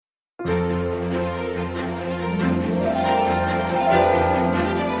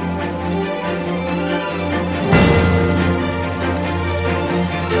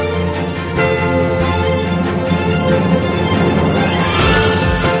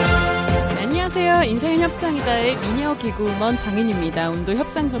안녕하세요. 인생은 협상이다의 미녀 개그우먼 장윤입니다. 오늘도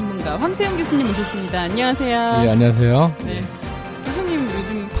협상 전문가 황세영 교수님 모셨습니다. 안녕하세요. 네, 안녕하세요. 네. 교수님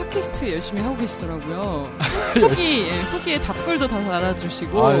요즘 팟캐스트 열심히 하고 계시더라고요. 후기에 답글도 다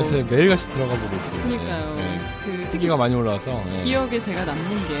달아주시고. 요새 매일같이 들어가 보고 있어요. 그러니까요. 네. 그 후기가 많이 올라와서. 기억에 제가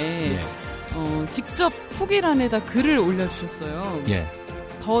남는 게 직접 후기란에다 글을 올려주셨어요. 예.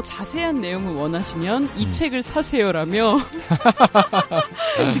 더 자세한 내용을 원하시면 이 책을 사세요라며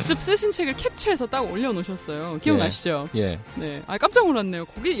직접 쓰신 책을 캡처해서 딱 올려놓으셨어요. 기억나시죠? 예. 네. 깜짝 놀랐네요.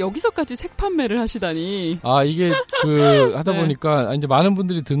 여기서까지 책 판매를 하시다니. 이게 하다 보니까 이제 많은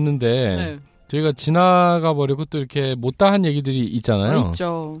분들이 듣는데 네. 저희가 지나가 버리고 또 이렇게 못다한 얘기들이 있잖아요.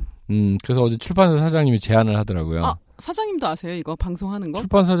 있죠. 그래서 어제 출판사 사장님이 제안을 하더라고요. 사장님도 아세요? 이거 방송하는 거?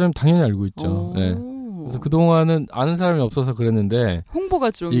 출판사 사장님 당연히 알고 있죠. 네. 그래서 그동안은 아는 사람이 없어서 그랬는데 홍보가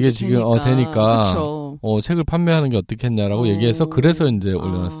좀 이게 지금 되니까 그쵸. 책을 판매하는 게 어떻겠냐라고 얘기해서 그래서 이제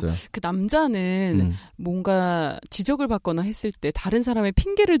올려놨어요. 그 남자는 뭔가 지적을 받거나 했을 때 다른 사람의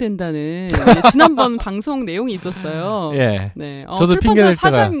핑계를 댄다는 지난번 방송 내용이 있었어요. 예. 네. 저도 핑계댈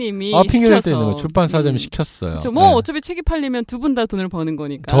때가 사장님이 핑계댈 때 있는 거 출판사 사장님이 시켰어요. 그쵸. 네. 어차피 책이 팔리면 두 분 다 돈을 버는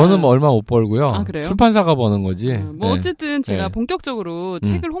거니까. 저는 얼마 못 벌고요. 그래요? 출판사가 버는 거지. 네. 어쨌든 제가 본격적으로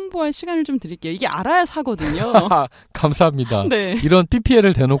책을 홍보할 시간을 좀 드릴게요. 이게 알아야 사거든요. 감사합니다. 네. 이런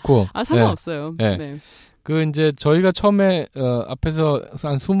PPL을 대놓고. 상관없어요. 네. 네. 이제 저희가 처음에 앞에서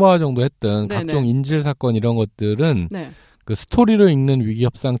한 20화 정도 했던 네네. 각종 인질 사건 이런 것들은 네. 그 스토리로 읽는 위기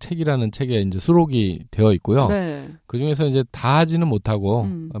협상 책이라는 책에 이제 수록이 되어 있고요. 네. 그 중에서 이제 다 하지는 못하고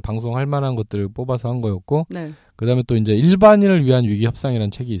방송할 만한 것들을 뽑아서 한 거였고, 네. 그다음에 또 이제 일반인을 위한 위기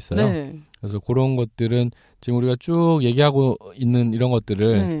협상이라는 책이 있어요. 네. 그래서 그런 것들은 지금 우리가 쭉 얘기하고 있는 이런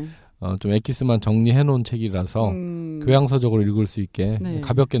것들을 네. 좀 엑기스만 정리해 놓은 책이라서 교양서적으로 읽을 수 있게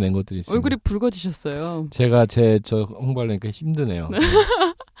가볍게 낸 것들이 있습니다. 얼굴이 붉어지셨어요. 제가 저 홍보하려니까 힘드네요. 네.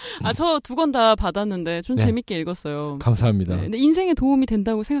 저 2권 다 받았는데 좀 재밌게 읽었어요. 감사합니다. 네. 근데 인생에 도움이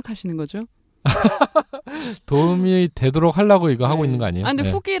된다고 생각하시는 거죠? 도움이 되도록 하려고 이거 하고 있는 거 아니에요? 근데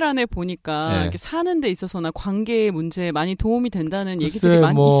후기란에 보니까 이렇게 사는 데 있어서나 관계 문제에 많이 도움이 된다는 얘기들이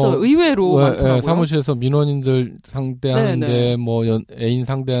많이 있어요. 의외로 많더라고요. 사무실에서 민원인들 상대하는데 애인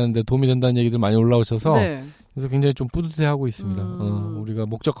상대하는데 도움이 된다는 얘기들 많이 올라오셔서 그래서 굉장히 좀 뿌듯해하고 있습니다. 우리가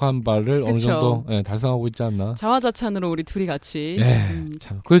목적한 바를 어느 정도 달성하고 있지 않나. 자화자찬으로 우리 둘이 같이.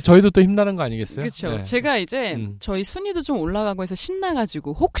 참. 그래서 저희도 또 힘나는 거 아니겠어요? 그렇죠. 제가 이제 저희 순위도 좀 올라가고 해서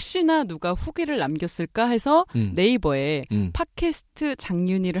신나가지고 혹시나 누가 후기를 남겼을까 해서 네이버에 팟캐스트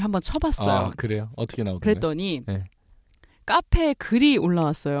장윤이를 한번 쳐봤어요. 그래요? 어떻게 나오던가요? 그랬더니 카페에 글이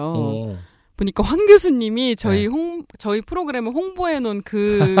올라왔어요. 보니까 황 교수님이 저희 프로그램을 홍보해놓은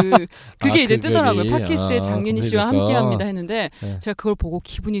그게 이제 뜨더라고요. 팟캐스트의 장윤희 씨와 함께합니다 했는데 제가 그걸 보고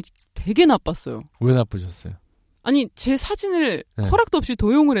기분이 되게 나빴어요. 왜 나쁘셨어요? 아니 제 사진을 허락도 없이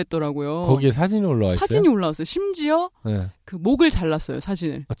도용을 했더라고요. 거기에 사진이 올라와 있어요? 사진이 올라왔어요. 심지어 그 목을 잘랐어요.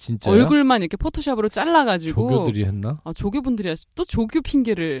 사진을. 진짜요? 얼굴만 이렇게 포토샵으로 잘라가지고. 조교들이 했나? 조교분들이 또 조교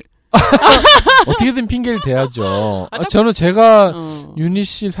핑계를. 어떻게든 핑계를 대야죠. 저는 제가 윤희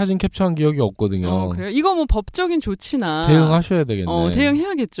씨 사진 캡처한 기억이 없거든요. 그래요? 이거 법적인 조치나 대응하셔야 되겠네.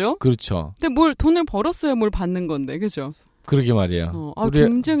 대응해야겠죠. 그렇죠. 근데 뭘 돈을 벌었어야 뭘 받는 건데, 그죠? 그러게 말이야.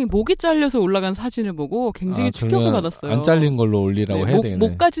 굉장히 목이 잘려서 올라간 사진을 보고 굉장히 충격을 받았어요. 안 잘린 걸로 올리라고 해야 되겠네.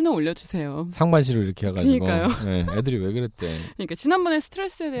 목까지는 올려주세요. 상반신으로 이렇게 해가지고. 그러니까요. 애들이 왜 그랬대. 그러니까 지난번에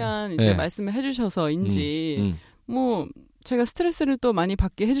스트레스에 대한 이제 말씀을 해주셔서인지 제가 스트레스를 또 많이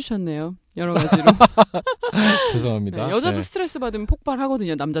받게 해주셨네요. 여러 가지로. 죄송합니다. 여자도 스트레스 받으면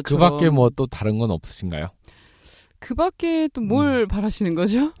폭발하거든요. 남자처럼. 그 밖에 또 다른 건 없으신가요? 그 밖에 또 뭘 바라시는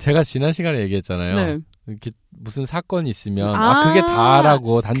거죠? 제가 지난 시간에 얘기했잖아요. 이렇게 무슨 사건이 있으면 그게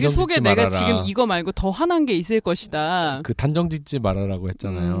다라고 단정 짓지 속에 말아라. 내가 지금 이거 말고 더 화난 게 있을 것이다. 단정 짓지 말아라고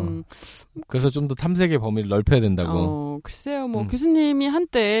했잖아요. 그래서 좀 더 탐색의 범위를 넓혀야 된다고. 글쎄요. 교수님이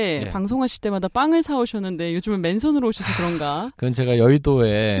한때 방송하실 때마다 빵을 사오셨는데 요즘은 맨손으로 오셔서 그런가? 그건 제가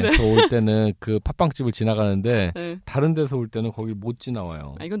여의도에 올 때는 그 팥빵집을 지나가는데 다른 데서 올 때는 거길 못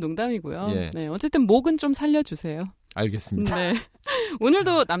지나와요. 이건 농담이고요. 네, 어쨌든 목은 좀 살려주세요. 알겠습니다. 네.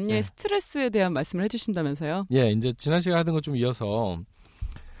 오늘도 남녀의 스트레스에 대한 말씀을 해주신다면서요? 이제 지난 시간에 하던 거 좀 이어서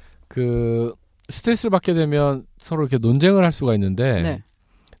스트레스를 받게 되면 서로 이렇게 논쟁을 할 수가 있는데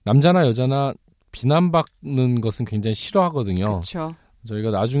남자나 여자나 비난받는 것은 굉장히 싫어하거든요. 그렇죠.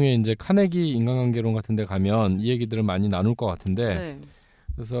 저희가 나중에 이제 카네기 인간관계론 같은 데 가면 이 얘기들을 많이 나눌 것 같은데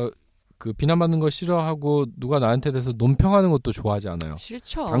그래서 비난받는 걸 싫어하고 누가 나한테 대해서 논평하는 것도 좋아하지 않아요.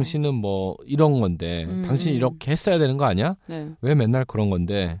 싫죠. 당신은 이런 건데 당신이 이렇게 했어야 되는 거 아니야? 왜 맨날 그런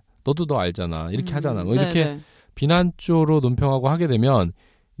건데 너도 너 알잖아. 이렇게 하잖아. 이렇게 비난 쪽으로 논평하고 하게 되면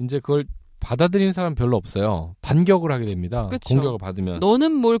이제 그걸 받아들이는 사람 별로 없어요. 반격을 하게 됩니다. 그쵸. 공격을 받으면.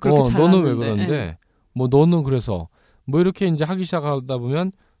 너는 뭘 그렇게 잘하는데. 너는 왜 그러는데? 뭐 너는 그래서 뭐 이렇게 이제 하기 시작하다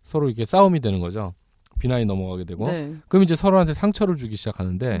보면 서로 이렇게 싸움이 되는 거죠. 비난이 넘어가게 되고. 네. 그럼 이제 서로한테 상처를 주기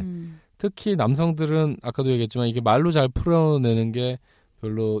시작하는데 특히 남성들은 아까도 얘기했지만 이게 말로 잘 풀어내는 게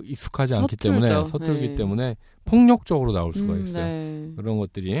별로 익숙하지 않기 때문에 서툴기 네. 때문에 폭력적으로 나올 수가 있어요. 네. 그런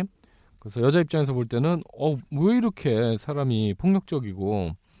것들이. 그래서 여자 입장에서 볼 때는 왜 이렇게 사람이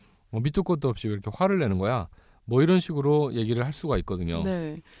폭력적이고 밑도 끝도 없이 왜 이렇게 화를 내는 거야? 뭐 이런 식으로 얘기를 할 수가 있거든요.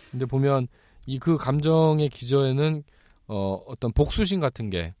 네. 근데 보면 그 감정의 기저에는 어떤 복수심 같은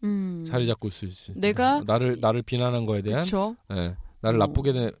게 자리 잡고 있을 수 있어요. 내가 나를 비난한 거에 대한 나를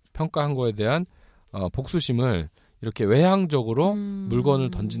나쁘게 평가한 거에 대한 복수심을 이렇게 외향적으로 물건을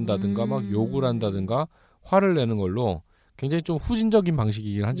던진다든가 막 욕을 한다든가 화를 내는 걸로 굉장히 좀 후진적인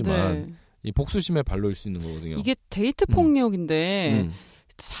방식이긴 하지만 이 복수심의 발로일 수 있는 거거든요. 이게 데이트 폭력인데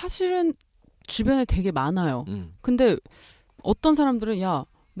사실은 주변에 되게 많아요. 근데 어떤 사람들은 야,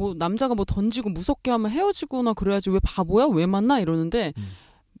 뭐 남자가 뭐 던지고 무섭게 하면 헤어지거나 그래야지 왜 바보야? 왜 만나? 이러는데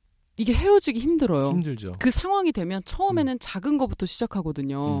이게 헤어지기 힘들어요. 힘들죠. 그 상황이 되면 처음에는 작은 거부터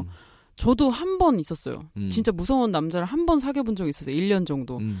시작하거든요. 저도 한 번 있었어요. 진짜 무서운 남자를 한 번 사귀어본 적이 있었어요. 1년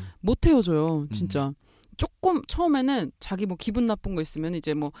정도. 못 헤어져요. 진짜. 조금 처음에는 자기 뭐 기분 나쁜 거 있으면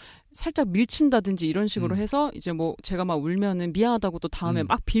이제 뭐 살짝 밀친다든지 이런 식으로 해서 이제 뭐 제가 막 울면은 미안하다고 또 다음에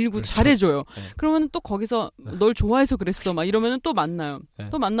막 빌고 그렇죠. 잘해줘요. 네. 그러면은 또 거기서 널 좋아해서 그랬어 막 이러면은 또 만나요. 네.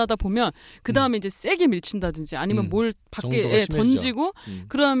 또 만나다 보면 그 다음에 이제 세게 밀친다든지 아니면 뭘 밖에 던지고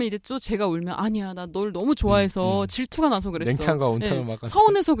그다음에 이제 또 제가 울면 아니야 나 널 너무 좋아해서 질투가 나서 그랬어. 냉탕과 온탕을 막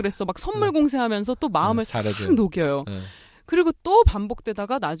서운해서 그랬어. 막 선물 공세하면서 또 마음을 싹 녹여요. 그리고 또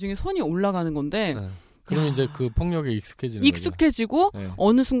반복되다가 나중에 손이 올라가는 건데. 그러면 이제 그 폭력에 익숙해지고 거죠.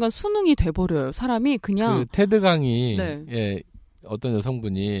 어느 순간 수능이 돼버려요. 사람이 그냥 그 테드 강의 어떤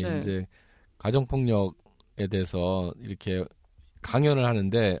여성분이 이제 가정폭력에 대해서 이렇게 강연을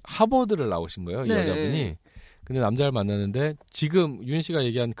하는데 하버드를 나오신 거예요. 이 여자분이. 근데 남자를 만나는데 지금 윤 씨가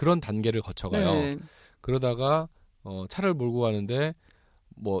얘기한 그런 단계를 거쳐가요. 그러다가 차를 몰고 가는데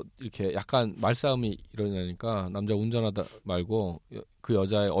뭐 이렇게 약간 말싸움이 일어나니까 남자 운전하다 말고 그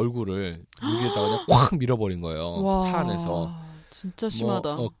여자의 얼굴을 유리에다가 그냥 꽉 밀어버린 거예요. 와, 차 안에서. 진짜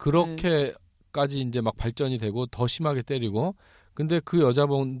심하다. 그렇게까지 이제 막 발전이 되고 더 심하게 때리고 근데 그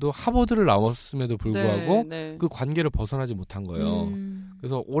여자분도 하버드를 나왔음에도 불구하고 그 관계를 벗어나지 못한 거예요.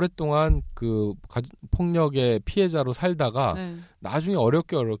 그래서 오랫동안 그 폭력의 피해자로 살다가 나중에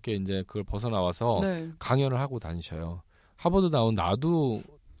어렵게 이제 그걸 벗어나와서 강연을 하고 다니셔요. 하버드 나온 나도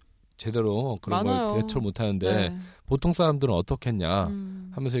제대로 그런 많아요. 걸 대처를 못하는데 보통 사람들은 어떻겠냐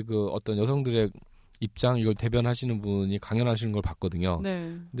하면서 그 어떤 여성들의 입장 이걸 대변하시는 분이 강연하시는 걸 봤거든요.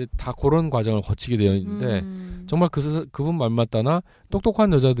 근데 다 그런 과정을 거치게 되어 있는데 정말 그분 말 맞다나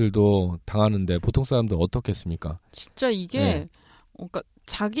똑똑한 여자들도 당하는데 보통 사람들 어떻겠습니까? 진짜 이게 그러니까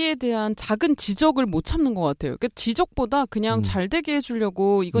자기에 대한 작은 지적을 못 참는 것 같아요. 그러니까 지적보다 그냥 잘 되게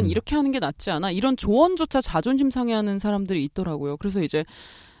해주려고 이건 이렇게 하는 게 낫지 않아? 이런 조언조차 자존심 상해하는 사람들이 있더라고요. 그래서 이제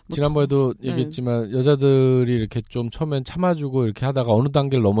지난번에도 얘기했지만 여자들이 이렇게 좀 처음엔 참아주고 이렇게 하다가 어느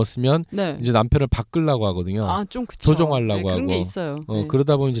단계를 넘었으면 이제 남편을 바꾸려고 하거든요. 좀 그쵸. 조종하려고 하고. 그런 게 있어요.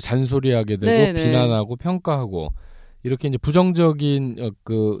 그러다 보면 이제 잔소리하게 되고 비난하고 평가하고 이렇게 이제 부정적인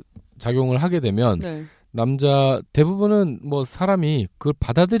그 작용을 하게 되면 남자 대부분은 뭐 사람이 그걸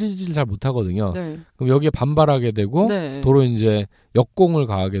받아들이질 잘 못하거든요. 그럼 여기에 반발하게 되고 도로 이제 역공을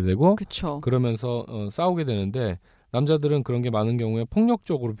가하게 되고 그러면서 싸우게 되는데 남자들은 그런 게 많은 경우에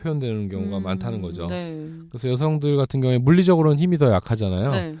폭력적으로 표현되는 경우가 많다는 거죠. 그래서 여성들 같은 경우에 물리적으로는 힘이 더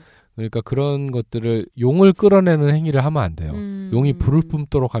약하잖아요. 그러니까 그런 것들을 용을 끌어내는 행위를 하면 안 돼요. 용이 불을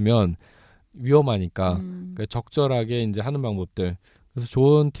뿜도록 하면 위험하니까 그러니까 적절하게 이제 하는 방법들. 그래서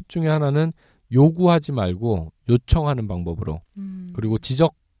좋은 팁 중에 하나는 요구하지 말고 요청하는 방법으로 그리고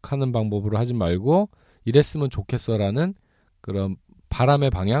지적하는 방법으로 하지 말고 이랬으면 좋겠어라는 그런 바람의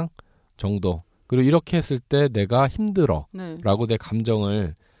방향 정도. 그리고 이렇게 했을 때 내가 힘들어 라고 내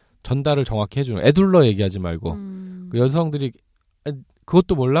감정을 전달을 정확히 해주는 애둘러 얘기하지 말고 그 여성들이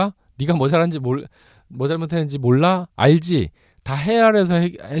그것도 몰라? 네가 뭐 잘못했는지 몰라? 알지? 다 헤아려서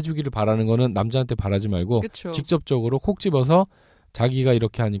해주기를 바라는 거는 남자한테 바라지 말고 그쵸. 직접적으로 콕 집어서 자기가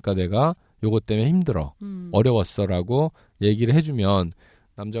이렇게 하니까 내가 요것 때문에 힘들어 어려웠어라고 얘기를 해주면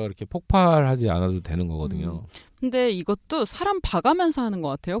남자가 이렇게 폭발하지 않아도 되는 거거든요. 근데 이것도 사람 봐가면서 하는 것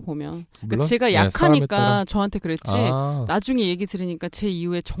같아요, 보면. 그러니까 제가 약하니까 저한테 그랬지, 나중에 얘기 들으니까 제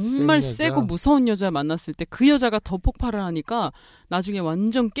이후에 정말 세고 무서운 여자 만났을 때 그 여자가 더 폭발을 하니까 나중에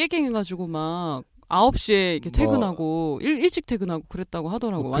완전 깨갱해가지고 막 9시에 이렇게 퇴근하고 일찍 퇴근하고 그랬다고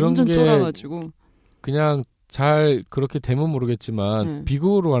하더라고. 완전 쫄아가지고. 그냥 잘 그렇게 되면 모르겠지만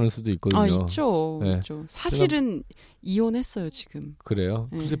비극으로 가는 수도 있거든요. 있죠. 있죠. 사실은 이혼했어요 지금. 그래요?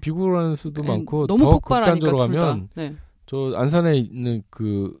 글쎄 비극으로 가는 수도 많고 너무 더 폭발하니까 극단적으로 가면 저 안산에 있는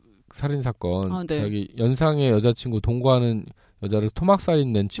그 살인 사건 자기 연상의 여자친구 동거하는 여자를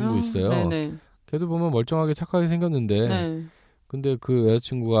토막살인 낸 친구 있어요. 걔도 보면 멀쩡하게 착하게 생겼는데 근데 그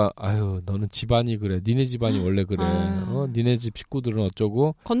여자친구가 아유 너는 집안이 그래. 니네 집안이 원래 그래. 니네 집 식구들은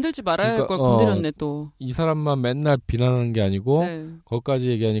어쩌고. 건들지 말아야 할 걸 건드렸네 또. 이 사람만 맨날 비난하는 게 아니고 거기까지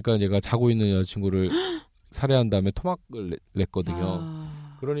얘기하니까 얘가 자고 있는 여자친구를 살해한 다음에 토막을 냈거든요.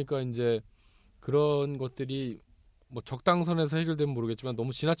 그러니까 이제 그런 것들이 뭐 적당선에서 해결되면 모르겠지만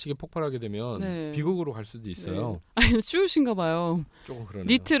너무 지나치게 폭발하게 되면 비극으로 갈 수도 있어요. 아니 추우신가 봐요. 조금 그러네요.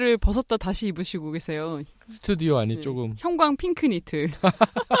 니트를 벗었다 다시 입으시고 계세요. 스튜디오 안이 조금 형광 핑크 니트.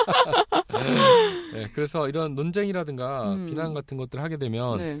 그래서 이런 논쟁이라든가 비난 같은 것들을 하게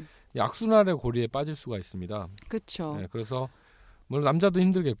되면 악순환의 고리에 빠질 수가 있습니다. 그렇죠. 그래서 물론 남자도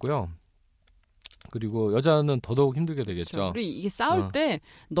힘들겠고요. 그리고 여자는 더더욱 힘들게 되겠죠. 그렇죠. 우리 이게 싸울 때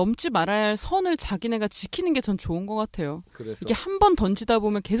넘지 말아야 할 선을 자기네가 지키는 게 전 좋은 것 같아요. 그래서 이게 한 번 던지다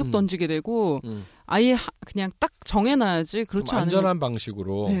보면 계속 던지게 되고 아예 그냥 딱 정해놔야지. 그렇지 않으면 안전한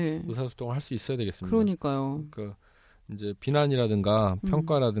방식으로 의사소통을 할 수 있어야 되겠습니다. 그러니까요. 그러니까 이제 비난이라든가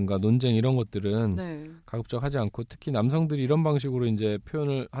평가라든가 논쟁 이런 것들은 가급적 하지 않고 특히 남성들이 이런 방식으로 이제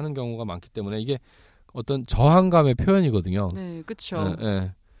표현을 하는 경우가 많기 때문에 이게 어떤 저항감의 표현이거든요. 네, 그렇죠.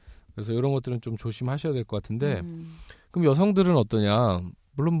 그래서 이런 것들은 좀 조심하셔야 될 것 같은데 그럼 여성들은 어떠냐?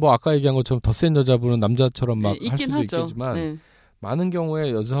 물론 뭐 아까 얘기한 것처럼 더 센 여자분은 남자처럼 막 할 수도 하죠. 있겠지만 많은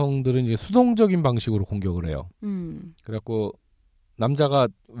경우에 여성들은 이제 수동적인 방식으로 공격을 해요. 그래갖고 남자가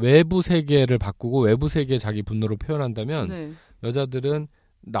외부 세계를 바꾸고 외부 세계에 자기 분노를 표현한다면 여자들은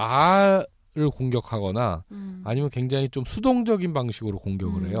나를 공격하거나 아니면 굉장히 좀 수동적인 방식으로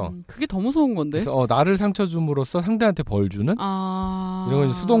공격을 해요. 그게 더 무서운 건데. 그래서 나를 상처 줌으로써 상대한테 벌 주는 이런 건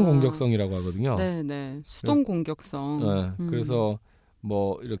이제 수동 공격성이라고 하거든요. 네네. 수동 공격성. 그래서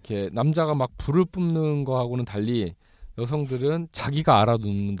뭐 이렇게 남자가 막 불을 뿜는 거하고는 달리 여성들은 자기가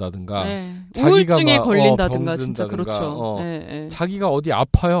알아놓는다든가 우울증에 걸린다든가 진짜 그렇죠. 자기가 어디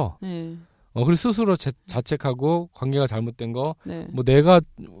아파요. 그리고 스스로 자책하고 관계가 잘못된 거, 뭐 내가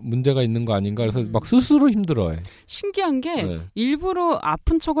문제가 있는 거 아닌가 그래서 막 스스로 힘들어해. 신기한 게 일부러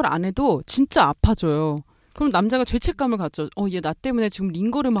아픈 척을 안 해도 진짜 아파져요. 그럼 남자가 죄책감을 갖죠. 얘 나 때문에 지금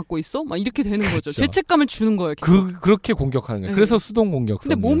링거를 맞고 있어? 막 이렇게 되는 거죠. 그렇죠. 죄책감을 주는 거예요. 그렇게 공격하는 거예요. 그래서 수동 공격성.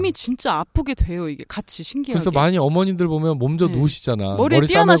 근데 몸이 진짜 아프게 돼요. 이게 같이 신기하게. 그래서 많이 어머님들 보면 몸져 누우시잖아. 머리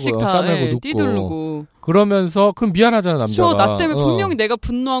띄어나씩 다 싸매고 눕고. 띠두르고. 그러면서 그럼 미안하잖아 남자가. 나 때문에 분명히 내가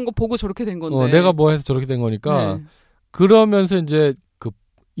분노한 거 보고 저렇게 된 건데. 내가 뭐 해서 저렇게 된 거니까. 그러면서 이제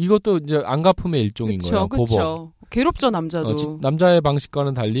이것도 이제 안갚음의 일종인 거예요. 그렇죠. 괴롭죠 남자도. 남자의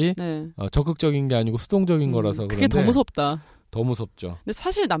방식과는 달리 적극적인 게 아니고 수동적인 거라서 그게 더 무섭다. 더 무섭죠. 근데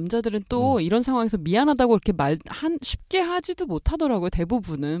사실 남자들은 또 이런 상황에서 미안하다고 이렇게 쉽게 하지도 못하더라고요.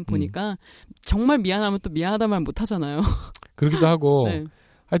 대부분은 보니까 정말 미안하면 또 미안하다 말 못하잖아요. 그러기도 하고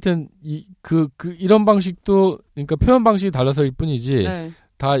하여튼 이런 방식도 그러니까 표현 방식이 달라서일 뿐이지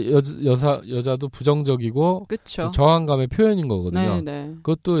다 여자도 부정적이고 저항감의 표현인 거거든요.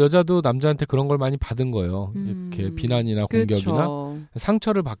 그것도 여자도 남자한테 그런 걸 많이 받은 거예요. 이렇게 비난이나 공격이나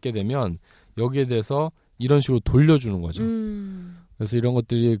상처를 받게 되면 여기에 대해서 이런 식으로 돌려주는 거죠. 그래서 이런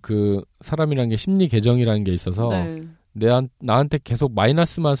것들이 사람이라는 게 심리 계정이라는 게 있어서 나한테 계속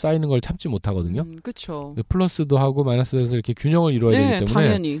마이너스만 쌓이는 걸 참지 못하거든요. 그렇죠. 플러스도 하고 마이너스에서 이렇게 균형을 이루어야 되기 때문에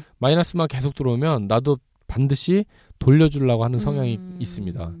당연히. 마이너스만 계속 들어오면 나도 반드시 돌려주려고 하는 성향이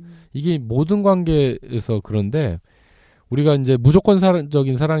있습니다. 이게 모든 관계에서 그런데 우리가 이제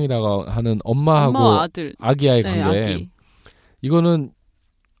무조건적인 사랑이라고 하는 엄마하고 아기와의 관계 이거는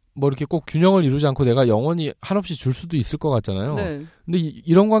뭐 이렇게 꼭 균형을 이루지 않고 내가 영원히 한없이 줄 수도 있을 것 같잖아요. 근데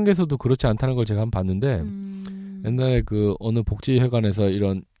이런 관계에서도 그렇지 않다는 걸 제가 한번 봤는데 옛날에 어느 복지회관에서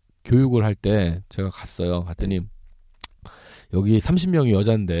이런 교육을 할 때 제가 갔더니 여기 30명이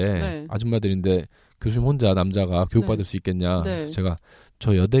여자인데 아줌마들인데 교수님 혼자 남자가 교육받을 수 있겠냐. 그래서 제가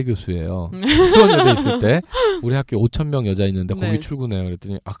저 여대 교수예요. 수원여대 있을 때 우리 학교 5,000명 여자 있는데 거기 출근해요.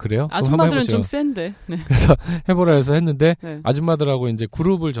 그랬더니 그래요? 아줌마들은 좀 센데. 그래서 해보라 해서 했는데 아줌마들하고 이제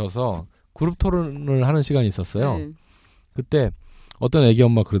그룹을 져서 그룹 토론을 하는 시간이 있었어요. 그때 어떤 애기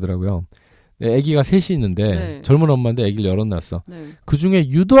엄마 그러더라고요. 애기가 셋이 있는데 젊은 엄마인데 애기를 열어놨어. 그중에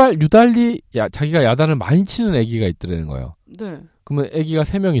유달리 자기가 야단을 많이 치는 애기가 있더라는 거예요. 그러면 애기가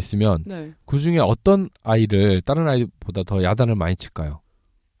 3명 있으면 그중에 어떤 아이를 다른 아이보다 더 야단을 많이 칠까요?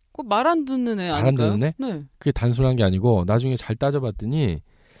 말 안 듣는 애 아닐까요? 말 안 듣는 애? 그게 단순한 게 아니고 나중에 잘 따져봤더니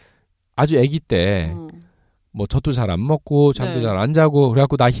아주 애기 때 뭐 젖도 잘 안 먹고 잠도 잘 안 자고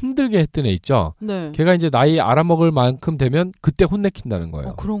그래갖고 나 힘들게 했던 애 있죠. 네. 걔가 이제 나이 알아먹을 만큼 되면 그때 혼내킨다는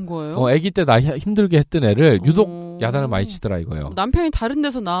거예요. 그런 거예요? 아기 때 나 힘들게 했던 애를 유독 야단을 많이 치더라 이거예요. 남편이 다른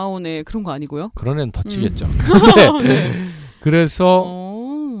데서 나온 애 그런 거 아니고요? 그런 애는 더 치겠죠.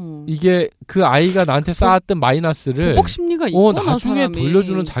 그래서 이게 그 아이가 나한테 쌓았던 마이너스를 보복 심리가 있구나, 나중에 사람이.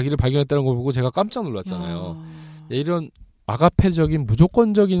 돌려주는 자기를 발견했다는 걸 보고 제가 깜짝 놀랐잖아요. 이런 아가페적인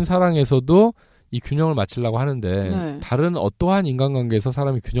무조건적인 사랑에서도 이 균형을 맞추려고 하는데 다른 어떠한 인간관계에서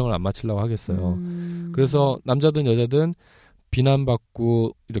사람이 균형을 안 맞추려고 하겠어요. 그래서 남자든 여자든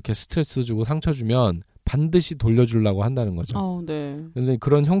비난받고 이렇게 스트레스 주고 상처 주면 반드시 돌려주려고 한다는 거죠. 그런데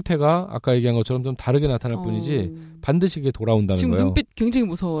그런 형태가 아까 얘기한 것처럼 좀 다르게 나타날 뿐이지 반드시 그게 돌아온다는 지금 거예요. 지금 눈빛 굉장히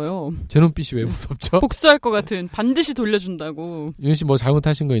무서워요. 제 눈빛이 왜 무섭죠? 복수할 것 같은 반드시 돌려준다고. 윤 씨 뭐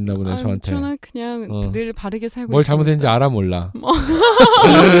잘못하신 거 있나 보네요. 저한테. 저는 그냥 늘 바르게 살고 뭘 잘못했는지 알아 몰라.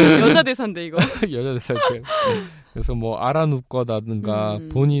 여자 대사인데 이거. 여자 대사. 그래서 뭐 알아눕거다든가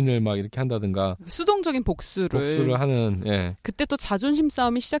본인을 막 이렇게 한다든가 수동적인 복수를 하는. 예. 그때 또 자존심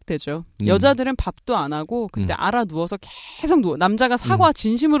싸움이 시작되죠. 여자들은 밥도 안 하고 그때 알아 누워서 계속 누워. 남자가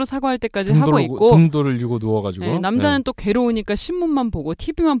진심으로 사과할 때까지 하고 있고 등도를 이고 누워가지고. 남자는 또 괴로우니까 신문만 보고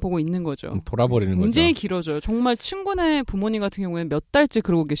TV만 보고 있는 거죠. 돌아버리는 거죠. 굉장히 길어져요. 정말 친구네 부모님 같은 경우에는 몇 달째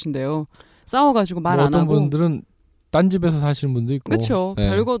그러고 계신데요. 싸워가지고 말 안 하고. 어떤 분들은 딴 집에서 사시는 분도 있고. 그렇죠.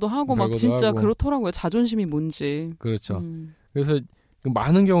 별거도 하고 막 진짜 하고. 그렇더라고요. 자존심이 뭔지. 그렇죠. 그래서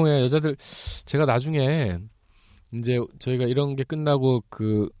많은 경우에 여자들 제가 나중에 이제 저희가 이런 게 끝나고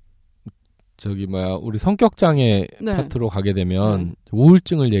우리 성격장애 파트로 가게 되면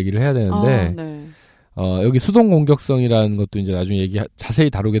우울증을 얘기를 해야 되는데 여기 수동 공격성이라는 것도 이제 나중에 자세히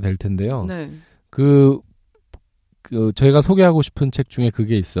다루게 될 텐데요. 저희가 소개하고 싶은 책 중에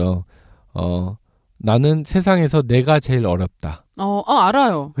그게 있어. 나는 세상에서 내가 제일 어렵다.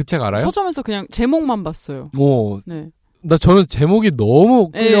 알아요. 그 책 알아요? 서점에서 그냥 제목만 봤어요. 저는 제목이 너무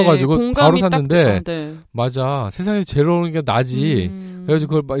끌려가지고 바로 샀는데, 네. 맞아. 세상에서 제일 어려운 게 나지. 그래가지고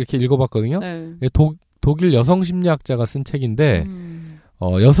그걸 막 이렇게 읽어봤거든요. 독일 여성 심리학자가 쓴 책인데,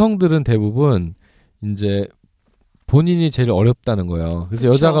 여성들은 대부분 이제 본인이 제일 어렵다는 거예요. 그래서 그쵸.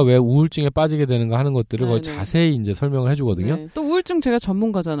 여자가 왜 우울증에 빠지게 되는가 하는 것들을 거의 자세히 이제 설명을 해주거든요. 또 우울증 제가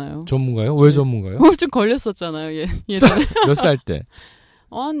전문가잖아요. 전문가요? 왜 전문가요? 우울증 걸렸었잖아요. 예전에. 몇 살 때?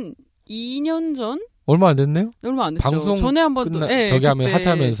 한 2년 전? 얼마 안 됐네요? 얼마 안 됐죠. 방송 전에 한번 또 저기 하면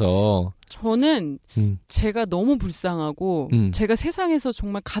하차하면서 저는 제가 너무 불쌍하고 제가 세상에서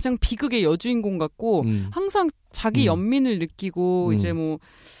정말 가장 비극의 여주인공 같고 항상 자기 연민을 느끼고 이제 뭐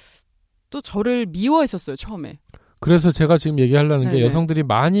또 저를 미워했었어요 처음에. 그래서 제가 지금 얘기하려는 게 여성들이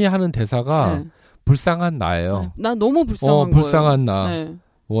많이 하는 대사가 불쌍한 나예요. 나 너무 불쌍한 거예요. 불쌍한 나.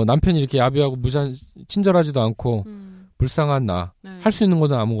 남편이 이렇게 야비하고 친절하지도 않고 불쌍한 나. 할 수 있는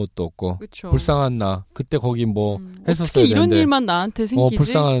것은 아무것도 없고. 그쵸. 불쌍한 나. 그때 거기 뭐 했었어야 어떻게 이런 되는데. 일만 나한테 생기지?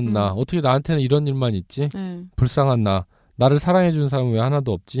 불쌍한 나. 어떻게 나한테는 이런 일만 있지? 불쌍한 나. 나를 사랑해주는 사람은 왜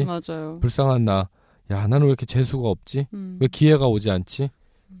하나도 없지? 맞아요. 불쌍한 나. 야, 나는 왜 이렇게 재수가 없지? 왜 기회가 오지 않지?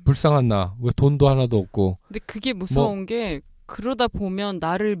 불쌍한 나. 왜 돈도 하나도 없고. 근데 그게 무서운 게 그러다 보면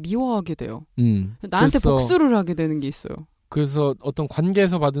나를 미워하게 돼요. 나한테 복수를 하게 되는 게 있어요. 그래서 어떤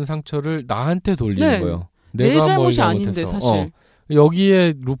관계에서 받은 상처를 나한테 돌리는 거예요. 내 잘못이 아닌데 사실.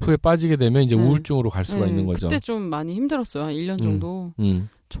 여기에 루프에 빠지게 되면 이제 우울증으로 갈 수가 있는 거죠. 그때 좀 많이 힘들었어요. 한 1년 정도.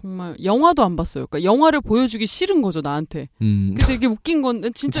 정말 영화도 안 봤어요. 그러니까 영화를 보여주기 싫은 거죠 나한테. 근데 이게 웃긴 건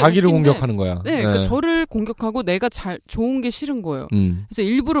진짜 자기를 웃긴데, 공격하는 거야. 그러니까 저를 공격하고 내가 좋은 게 싫은 거예요. 그래서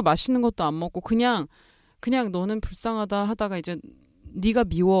일부러 맛있는 것도 안 먹고 그냥 너는 불쌍하다 하다가 이제 네가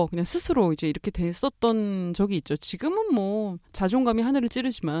미워 그냥 스스로 이제 이렇게 됐었던 적이 있죠. 지금은 뭐 자존감이 하늘을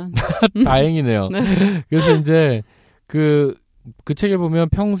찌르지만 다행이네요. 그래서 이제 그 책에 보면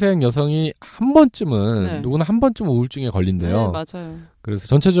평생 여성이 한 번쯤은 누구나 한 번쯤은 우울증에 걸린대요. 맞아요. 그래서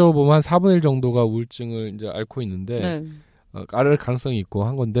전체적으로 보면 한 4분의 1 정도가 우울증을 이제 앓고 있는데 앓을 가능성이 있고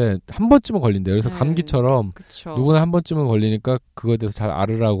한 건데 한 번쯤은 걸린대요. 그래서 감기처럼 누구나 한 번쯤은 걸리니까 그거에 대해서 잘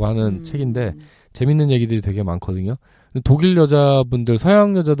앓으라고 하는 책인데 재밌는 얘기들이 되게 많거든요. 독일 여자분들,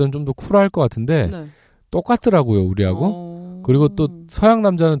 서양 여자들은 좀 더 쿨할 것 같은데 똑같더라고요, 우리하고. 그리고 또 서양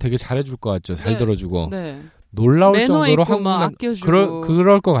남자는 되게 잘해줄 것 같죠. 잘 들어주고. 놀라울 정도로 한국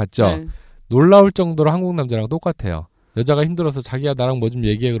그럴 것 같죠. 놀라울 정도로 한국 남자랑 똑같아요. 여자가 힘들어서 자기야 나랑 뭐 좀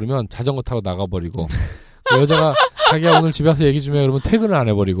얘기해 그러면 자전거 타러 나가버리고 여자가 자기야 오늘 집에 와서 얘기 좀 해 그러면 퇴근을 안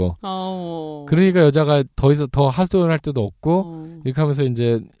해버리고 그러니까 여자가 더 하소연할 때도 없고 이렇게 하면서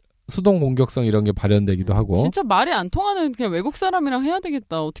이제 수동 공격성 이런 게 발현되기도 하고. 진짜 말이 안 통하는 그냥 외국 사람이랑 해야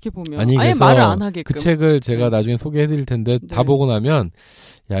되겠다. 어떻게 보면. 아예 말을 안 하게끔. 그 책을 제가 나중에 소개해드릴 텐데 다 보고 나면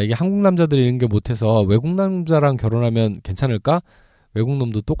야 이게 한국 남자들이 이런 게 못해서 외국 남자랑 결혼하면 괜찮을까? 외국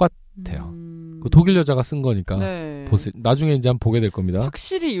놈도 똑같아요. 그 독일 여자가 쓴 거니까. 네. 나중에 이제 한번 보게 될 겁니다.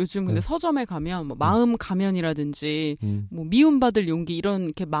 확실히 요즘 근데 서점에 가면 뭐 마음 가면이라든지 뭐 미움받을 용기 이런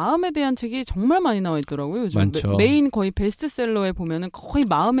이렇게 마음에 대한 책이 정말 많이 나와 있더라고요. 요즘 많죠. 메인 거의 베스트셀러에 보면은 거의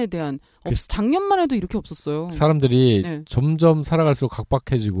마음에 대한 작년만 해도 이렇게 없었어요. 사람들이 점점 살아갈수록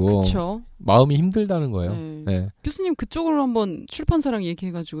각박해지고 그쵸? 마음이 힘들다는 거예요. 네. 교수님 그쪽으로 한번 출판사랑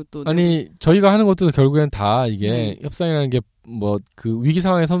얘기해가지고 또 아니 저희가 하는 것도 결국엔 다 이게 협상이라는 게 뭐 그 위기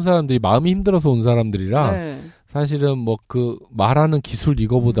상황에 선 사람들이 마음이 힘들어서 온 사람들이라 사실은 뭐 그 말하는 기술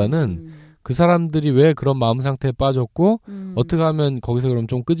이거보다는 그 사람들이 왜 그런 마음 상태에 빠졌고 어떻게 하면 거기서 그럼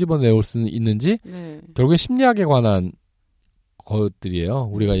좀 끄집어내올 수 있는지 결국엔 심리학에 관한 것들이에요.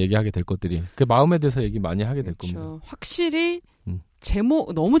 우리가 얘기하게 될 것들이. 그 마음에 대해서 얘기 많이 하게 될 겁니다. 확실히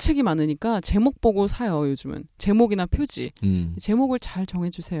제목 너무 책이 많으니까 제목 보고 사요. 요즘은 제목이나 표지 제목을 잘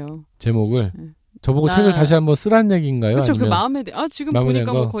정해주세요. 제목을 저보고 책을 다시 한번 쓰란 얘기인가요? 그렇죠. 그 마음에 지금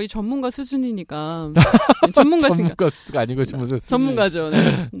보니까 뭐 거의 전문가 수준이니까 전문가가 아니고 전문가죠.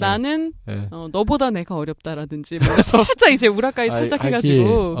 네. 나는 너보다 내가 어렵다라든지 뭐 살짝 이제 우라카이 살짝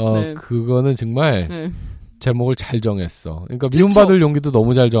해가지고 그거는 정말 제목을 잘 정했어. 그러니까 미움받을 용기도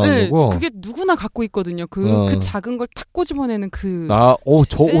너무 잘 정한 거고. 그게 누구나 갖고 있거든요. 그 작은 걸 탁 꼬집어내는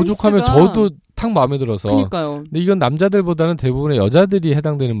저 오죽하면 저도 탁 마음에 들어서. 그러니까요. 근데 이건 남자들보다는 대부분의 여자들이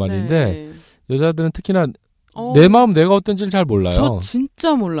해당되는 말인데 여자들은 특히나 내 마음 내가 어떤지를 잘 몰라요. 저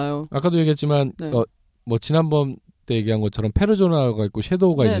진짜 몰라요. 아까도 얘기했지만 뭐 지난번 때 얘기한 것처럼 페르소나가 있고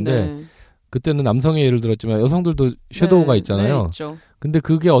섀도우가 있는데 그때는 남성의 예를 들었지만 여성들도 섀도우가 있잖아요. 있죠. 근데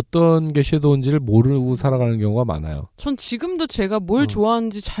그게 어떤 게 섀도우인지를 모르고 살아가는 경우가 많아요. 전 지금도 제가 뭘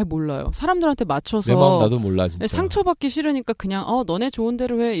좋아하는지 잘 몰라요. 사람들한테 맞춰서 내 마음 나도 몰라 진짜. 상처받기 싫으니까 그냥 너네 좋은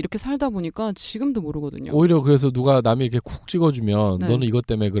대로 해 이렇게 살다 보니까 지금도 모르거든요. 오히려 그래서 누가 남이 이렇게 쿡 찍어주면 너는 이것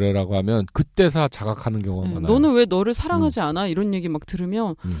때문에 그래라고 하면 그때서 자각하는 경우가 많아요. 너는 왜 너를 사랑하지 않아? 이런 얘기 막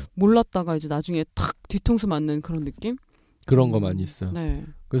들으면 몰랐다가 이제 나중에 탁 뒤통수 맞는 그런 느낌? 그런 거 많이 있어요. 네.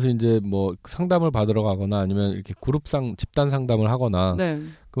 그래서 이제 뭐 상담을 받으러 가거나 아니면 이렇게 집단 상담을 하거나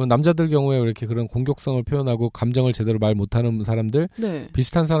그러면 남자들 경우에 이렇게 그런 공격성을 표현하고 감정을 제대로 말 못하는 사람들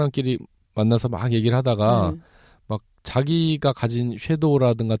비슷한 사람끼리 만나서 막 얘기를 하다가 막 자기가 가진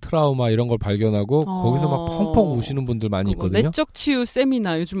섀도우라든가 트라우마 이런 걸 발견하고 거기서 막 펑펑 우시는 분들 많이 있거든요. 내적 치유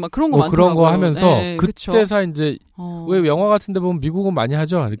세미나 요즘 막 그런 거 많더라고요. 그런 거 하면서 그때서 이제 왜 영화 같은 데 보면 미국은 많이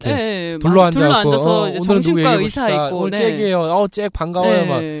하죠. 이렇게 둘러앉아서 이제 정신과 의사 있고 오늘 잭이에요. 잭 반가워요.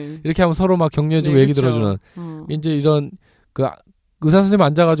 막 이렇게 하면 서로 막 격려해주고 얘기 들어주는 이제 이런 그 의사 선생님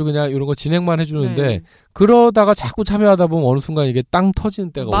앉아가지고 그냥 이런 거 진행만 해주는데 그러다가 자꾸 참여하다 보면 어느 순간 이게 땅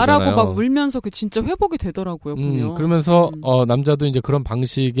터지는 때가 말하고 오잖아요. 막 울면서 그 진짜 회복이 되더라고요. 보면. 그러면서 남자도 이제 그런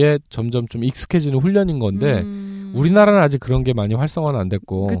방식에 점점 좀 익숙해지는 훈련인 건데 우리나라는 아직 그런 게 많이 활성화는 안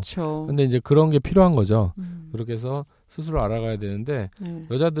됐고. 그쵸. 근데 이제 그런 게 필요한 거죠. 그렇게 해서 스스로 알아가야 되는데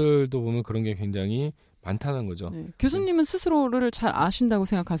여자들도 보면 그런 게 굉장히 많다는 거죠. 교수님은 스스로를 잘 아신다고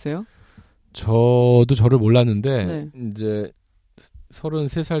생각하세요? 저도 저를 몰랐는데 이제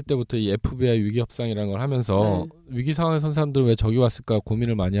 33살 때부터 이 FBI 위기협상이라는 걸 하면서 위기 상황에 선 사람들은 왜 저기 왔을까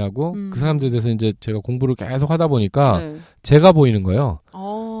고민을 많이 하고 그 사람들에 대해서 이제 제가 공부를 계속 하다 보니까 제가 보이는 거예요.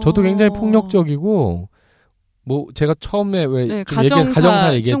 저도 굉장히 폭력적이고 뭐 제가 처음에 왜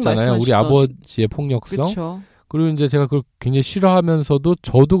가정사 얘기했잖아요. 우리 아버지의 폭력성. 그쵸. 그리고 이제 제가 그걸 굉장히 싫어하면서도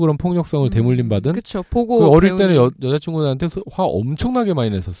저도 그런 폭력성을 대물림 받은. 그쵸. 보고 어릴 때는 여자친구들한테 화 엄청나게 많이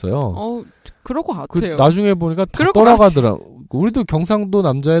냈었어요. 그럴 것 같아요. 나중에 보니까 다 떠나가더라. 우리도 경상도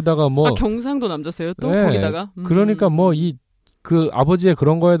남자에다가 뭐. 경상도 남자세요? 또 거기다가? 그러니까 뭐 그 아버지의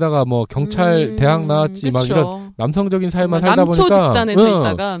그런 거에다가 뭐 경찰 대학 나왔지 그쵸. 막 이런 남성적인 삶을 살다 남초 보니까 집단에서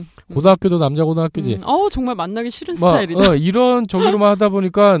있다가 고등학교도 남자 고등학교지. 정말 만나기 싫은 스타일이다. 이런 저기로만 하다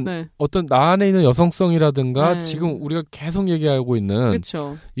보니까 어떤 나 안에 있는 여성성이라든가 지금 우리가 계속 얘기하고 있는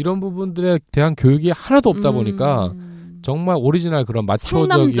그쵸. 이런 부분들에 대한 교육이 하나도 없다 보니까 정말 오리지널 그런 마초적인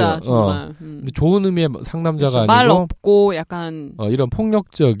상남자 정말. 근데 좋은 의미의 상남자가 아니고 말 없고 약간 이런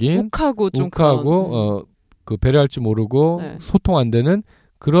폭력적인 욱하고 그 배려할 줄 모르고 소통 안 되는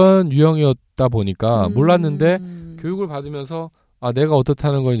그런 유형이었다 보니까 몰랐는데 교육을 받으면서 내가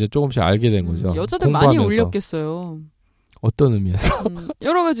어떻다는 걸 이제 조금씩 알게 된 거죠. 여자들 많이 울렸겠어요. 어떤 의미에서?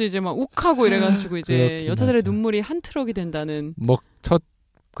 여러 가지 이제 막 욱하고 이래가지고 이제 여자들의 하죠. 눈물이 한 트럭이 된다는.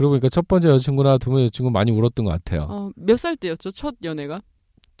 그러고 보니까 첫 번째 여자친구나 두 번째 여자친구 많이 울었던 것 같아요. 몇 살 때였죠? 첫 연애가?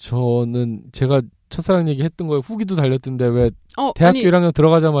 저는 제가 첫사랑 얘기했던 거에 후기도 달렸던데 왜 대학교 1학년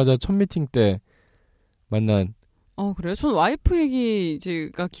들어가자마자 첫 미팅 때 만난. 그래요? 전 와이프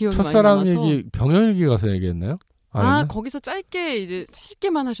얘기가 기억이 첫사랑 많이 남아서. 얘기 병영일기 가서 얘기했나요? 거기서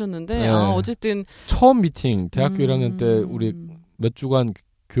짧게만 하셨는데 어쨌든 처음 미팅 대학교 1학년 때 우리 몇 주간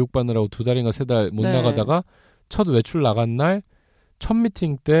교육받느라고 2달인가 3달 못 나가다가 첫 외출 나간 날 첫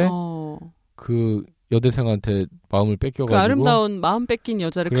미팅 때 그 여대생한테 마음을 뺏겨가지고 그 아름다운 마음 뺏긴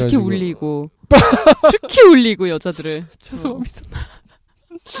여자를 그렇게 울리고 그렇게 울리고 여자들을 죄송합니다.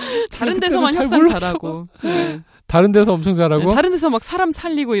 다른 데서만 협상 잘하고 네. 다른 데서 엄청 잘하고 네, 다른 데서 막 사람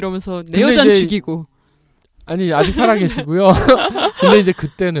살리고 이러면서 내 여자는 죽이고 아니 아직 살아계시고요. 근데 이제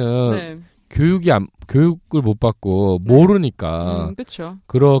그때는 네. 교육을 못 받고 모르니까 그렇죠.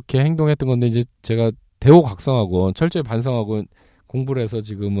 그렇게 행동했던 건데 이제 제가 대호각성하고 철저히 반성하고 공부를 해서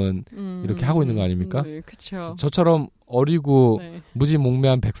지금은 이렇게 하고 있는 거 아닙니까? 네, 그렇죠. 저처럼 어리고 네.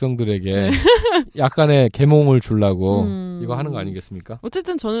 무지몽매한 백성들에게 약간의 계몽을 주려고 이거 하는 거 아니겠습니까?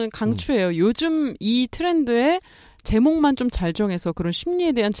 어쨌든 저는 강추해요. 요즘 이 트렌드에 제목만 좀 잘 정해서 그런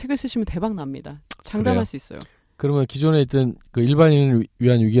심리에 대한 책을 쓰시면 대박 납니다. 장담할 그래요. 수 있어요. 그러면 기존에 있던 그 일반인을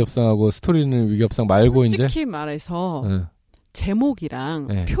위한 위기협상하고 스토리는 위기협상 말고 솔직히 이제 솔직히 말해서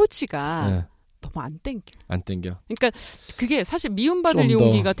제목이랑 표지가 너무 안 땡겨. 안 땡겨. 그러니까 그게 사실 미움받을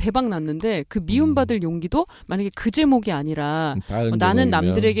용기가 대박 났는데 그 미움받을 용기도 만약에 그 제목이 아니라 나는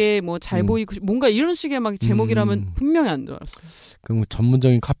남들에게 뭐 잘 보이고 뭔가 이런 식의 막 제목이라면 분명히 안 들어왔어요. 그럼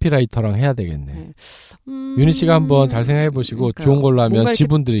전문적인 카피라이터랑 해야 되겠네. 네. 윤희 씨가 한번 잘 생각해 보시고 좋은 걸로 하면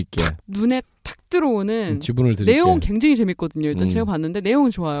지분 드릴게요. 눈에 탁 들어오는 지분을 드릴게요. 내용 굉장히 재밌거든요. 일단 제가 봤는데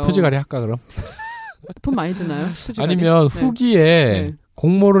내용은 좋아요. 표지가리 할까 그럼? 돈 많이 드나요? 표지가리? 아니면 후기에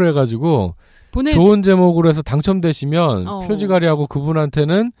공모를 해가지고 좋은 제목으로 해서 당첨되시면 표지가리하고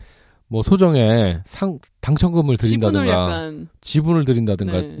그분한테는 뭐 소정의 당첨금을 드린다든가 지분을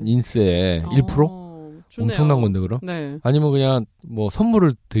드린다든가 네. 인세에 1%? 좋네요. 엄청난 건데 그럼? 네. 아니면 그냥 뭐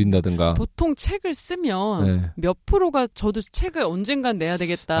선물을 드린다든가. 보통 책을 쓰면 네. 몇 프로가 저도 책을 언젠간 내야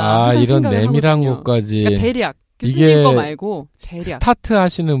되겠다. 아 이런 내밀한 하거든요. 것까지. 그러니까 대략 교수님 거 말고 대략. 스타트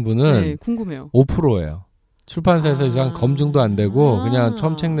하시는 분은 네, 궁금해요. 5%예요. 출판사에서 이상 검증도 안 되고 그냥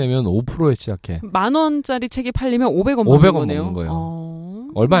처음 책 내면 5%에 시작해. 10,000원짜리 책이 팔리면 500원 500원 거네요. 먹는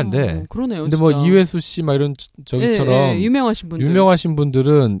거예요. 얼마 안 돼. 그러네요. 근데 진짜. 뭐 이회수 씨 막 이런 저기처럼 유명하신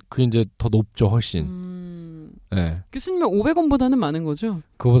분들은 그 이제 더 높죠 훨씬. 네. 교수님은 500원보다는 많은 거죠?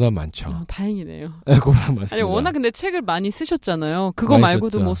 그거보다 많죠. 다행이네요. 네, 그거보다 많습니다. 아니 워낙 근데 책을 많이 쓰셨잖아요. 그거 많이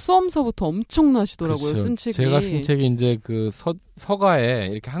말고도 썼죠. 뭐 수험서부터 엄청나시더라고요. 그렇죠. 쓴 책이. 제가 쓴 책이 이제 그 서가에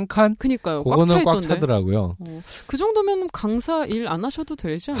이렇게 한 칸? 그니까요. 그거는 꽉 차더라고요. 그 정도면 강사 일 안 하셔도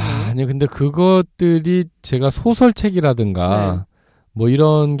되지 않나요? 아니 근데 그것들이 제가 소설책이라든가 네. 뭐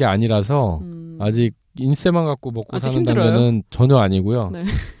이런 게 아니라서 아직 인세만 갖고 먹고 사는 힘들어요? 단계는 전혀 아니고요. 네.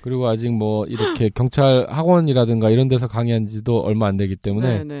 그리고 아직 뭐 이렇게 경찰 학원이라든가 이런 데서 강의한 지도 얼마 안 되기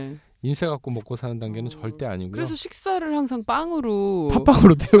때문에 인세 갖고 먹고 사는 단계는 절대 아니고요. 그래서 식사를 항상 빵으로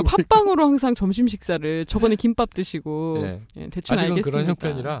팥빵으로 때우고 팥빵으로 항상 점심 식사를 저번에 김밥 드시고 네. 네, 대충 아직은 알겠습니다. 그런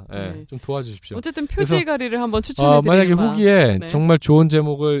형편이라 네. 좀 도와주십시오. 어쨌든 표지가리를 한번 추천해드립니다. 만약에 후기에 정말 좋은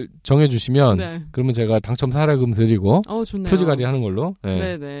제목을 정해주시면 그러면 제가 당첨 사례금 드리고 표지가리 하는 걸로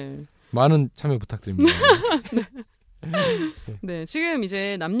많은 참여 부탁드립니다. 네, 지금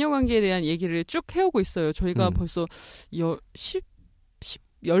이제 남녀관계에 대한 얘기를 쭉 해오고 있어요. 저희가 벌써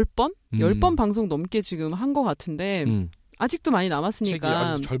 10번? 10번 방송 넘게 지금 한 것 같은데 아직도 많이 남았으니까. 책이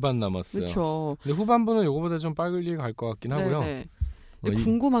아직 절반 남았어요. 그렇죠. 근데 후반부는 이거보다 좀 빨리 갈 것 같긴 하고요.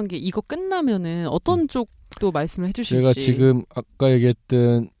 궁금한 게 이거 끝나면은 어떤 쪽도 말씀을 해주실지. 제가 지금 아까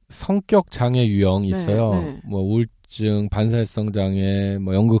얘기했던 성격 장애 유형이 있어요. 뭐 우울증, 반사회성 장애,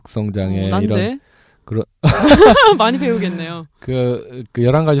 뭐 연극성 장애 이런 그런 많이 배우겠네요. 그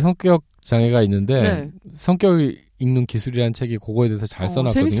 11가지 성격 장애가 있는데 성격을 읽는 기술이라는 책이 그거에 대해서 잘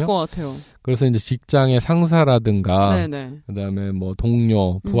써놨거든요. 재밌을 것 같아요. 그래서 이제 직장의 상사라든가 그다음에 뭐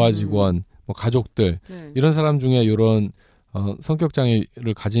동료, 부하 직원, 뭐 가족들 이런 사람 중에 이런 성격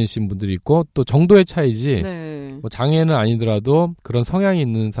장애를 가지신 분들이 있고 또 정도의 차이지 뭐 장애는 아니더라도 그런 성향이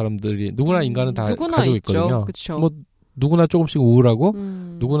있는 사람들이 누구나 인간은 다 가지고 있거든요. 그쵸. 뭐 누구나 조금씩 우울하고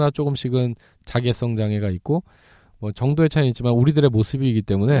누구나 조금씩은 자기애성 장애가 있고 뭐 정도의 차이는 있지만 우리들의 모습이기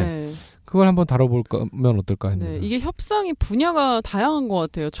때문에 그걸 한번 다뤄볼까면 어떨까 했는데 이게 협상이 분야가 다양한 것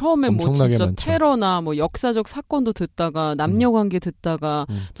같아요. 처음에 뭐 진짜 많죠. 테러나 뭐 역사적 사건도 듣다가 남녀관계 듣다가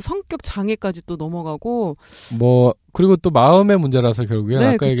또 성격 장애까지 또 넘어가고 뭐 그리고 또 마음의 문제라서 결국엔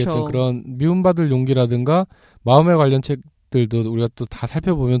아까 얘기했던 그런 미움받을 용기라든가 마음에 관련 책들도 우리가 또 다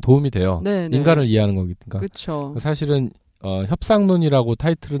살펴보면 도움이 돼요. 인간을 이해하는 거니까. 그쵸. 사실은 협상론이라고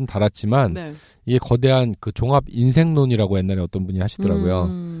타이틀은 달았지만 이게 거대한 그 종합 인생론이라고 옛날에 어떤 분이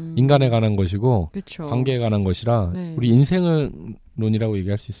하시더라고요. 인간에 관한 것이고 그쵸. 관계에 관한 것이라 우리 인생론이라고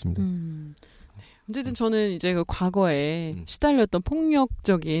얘기할 수 있습니다. 어쨌든 저는 이제 그 과거에 시달렸던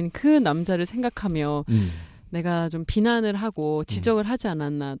폭력적인 그 남자를 생각하며 내가 좀 비난을 하고 지적을 하지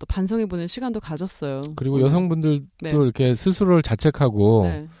않았나 또 반성해보는 시간도 가졌어요. 그리고 여성분들도 이렇게 스스로를 자책하고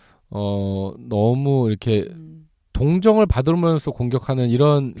너무 이렇게 동정을 받으면서 공격하는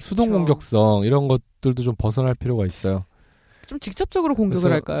이런 수동 그쵸. 공격성 이런 것들도 좀 벗어날 필요가 있어요. 좀 직접적으로 공격을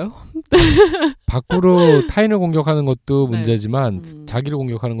할까요? 밖으로 타인을 공격하는 것도 문제지만 자기를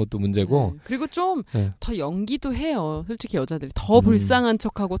공격하는 것도 문제고. 그리고 좀 더 연기도 해요. 솔직히 여자들이 더 불쌍한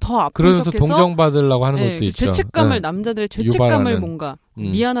척하고 더 아픈 그러면서 척해서 동정받으려고 하는 것도 있죠. 죄책감을 남자들의 죄책감을 뭔가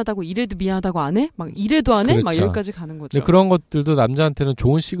미안하다고 이래도 미안하다고 안 해? 막 이래도 안 해? 그렇죠. 막 여기까지 가는 거죠. 근데 그런 것들도 남자한테는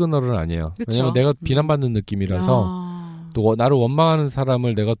좋은 시그널은 아니에요. 그쵸? 왜냐면 내가 비난받는 느낌이라서 또 나를 원망하는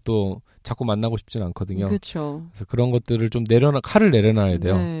사람을 내가 또 자꾸 만나고 싶진 않거든요. 그렇죠. 그래서 그런 것들을 좀 칼을 내려놔야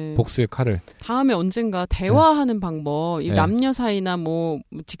돼요. 네. 복수의 칼을. 다음에 언젠가 대화하는 방법, 이 남녀 사이나 뭐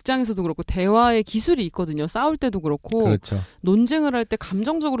직장에서도 그렇고 대화의 기술이 있거든요. 싸울 때도 그렇고 그렇죠. 논쟁을 할 때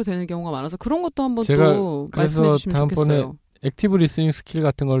감정적으로 되는 경우가 많아서 그런 것도 한번 제가 또 말씀해 주시면 좋겠어요. 다음번에 액티브 리스닝 스킬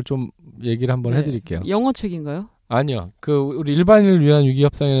같은 걸 좀 얘기를 한번 해드릴게요. 영어 책인가요? 아니요. 우리 일반인을 위한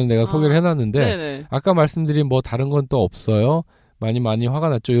위기협상에는 내가 소개를 해놨는데 아까 말씀드린 뭐 다른 건 또 없어요. 많이 화가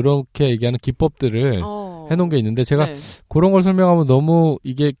났죠. 이렇게 얘기하는 기법들을 해놓은 게 있는데 제가 그런 걸 설명하면 너무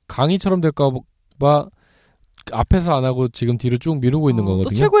이게 강의처럼 될까 봐 앞에서 안 하고 지금 뒤로 쭉 미루고 있는 거거든요.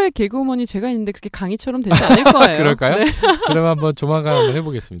 또 최고의 개그우먼이 제가 있는데 그렇게 강의처럼 되지 않을 거예요. 그럴까요? 네. 그러면 한번 조만간 한번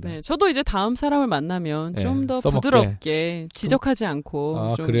해보겠습니다. 네, 저도 이제 다음 사람을 만나면 좀 더 부드럽게 지적하지 않고.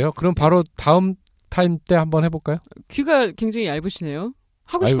 그래요? 그럼 바로 다음 타임 때 한번 해볼까요? 귀가 굉장히 얇으시네요.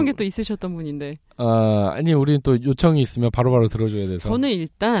 하고 싶은 게 또 있으셨던 분인데. 아니, 우리는 또 요청이 있으면 바로바로 들어줘야 돼서. 저는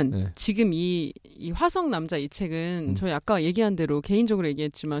일단 지금 이 화성남자 이 책은 저희 아까 얘기한 대로 개인적으로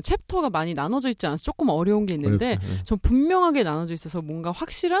얘기했지만 챕터가 많이 나눠져 있지 않아서 조금 어려운 게 있는데 전 분명하게 나눠져 있어서 뭔가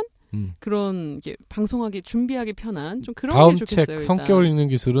확실한 그런 게 방송하기 준비하기 편한 좀 그런 게 좋겠어요. 다음 책 성격을 읽는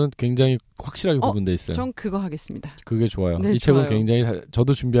기술은 굉장히 확실하게 구분돼 있어요. 전 그거 하겠습니다. 그게 좋아요. 네, 이 책은 굉장히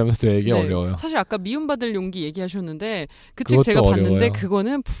저도 준비하면서 되게 어려워요. 사실 아까 미움받을 용기 얘기하셨는데 그 책 제가 봤는데 어려워요.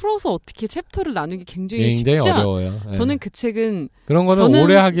 그거는 풀어서 어떻게 챕터를 나누기 굉장히 쉽지 어려워요. 저는 그 책은 그런 거는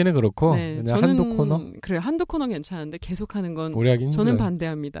오래 하기는 그렇고 그냥 한두 코너? 그래 한두 코너 괜찮은데 계속하는 건 오래 하긴 저는 힘들어요.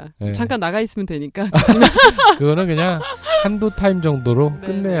 반대합니다. 잠깐 나가 있으면 되니까. 그거는 그냥 한두 타임 정도로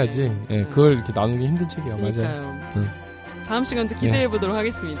끝내야지. 그걸 이렇게 나누기 힘든 책이에요. 맞아요. 다음 시간도 기대해 보도록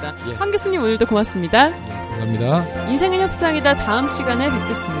하겠습니다. 황 교수님 오늘도 고맙습니다. 감사합니다. 인생은 협상이다. 다음 시간에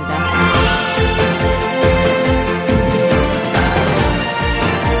뵙겠습니다.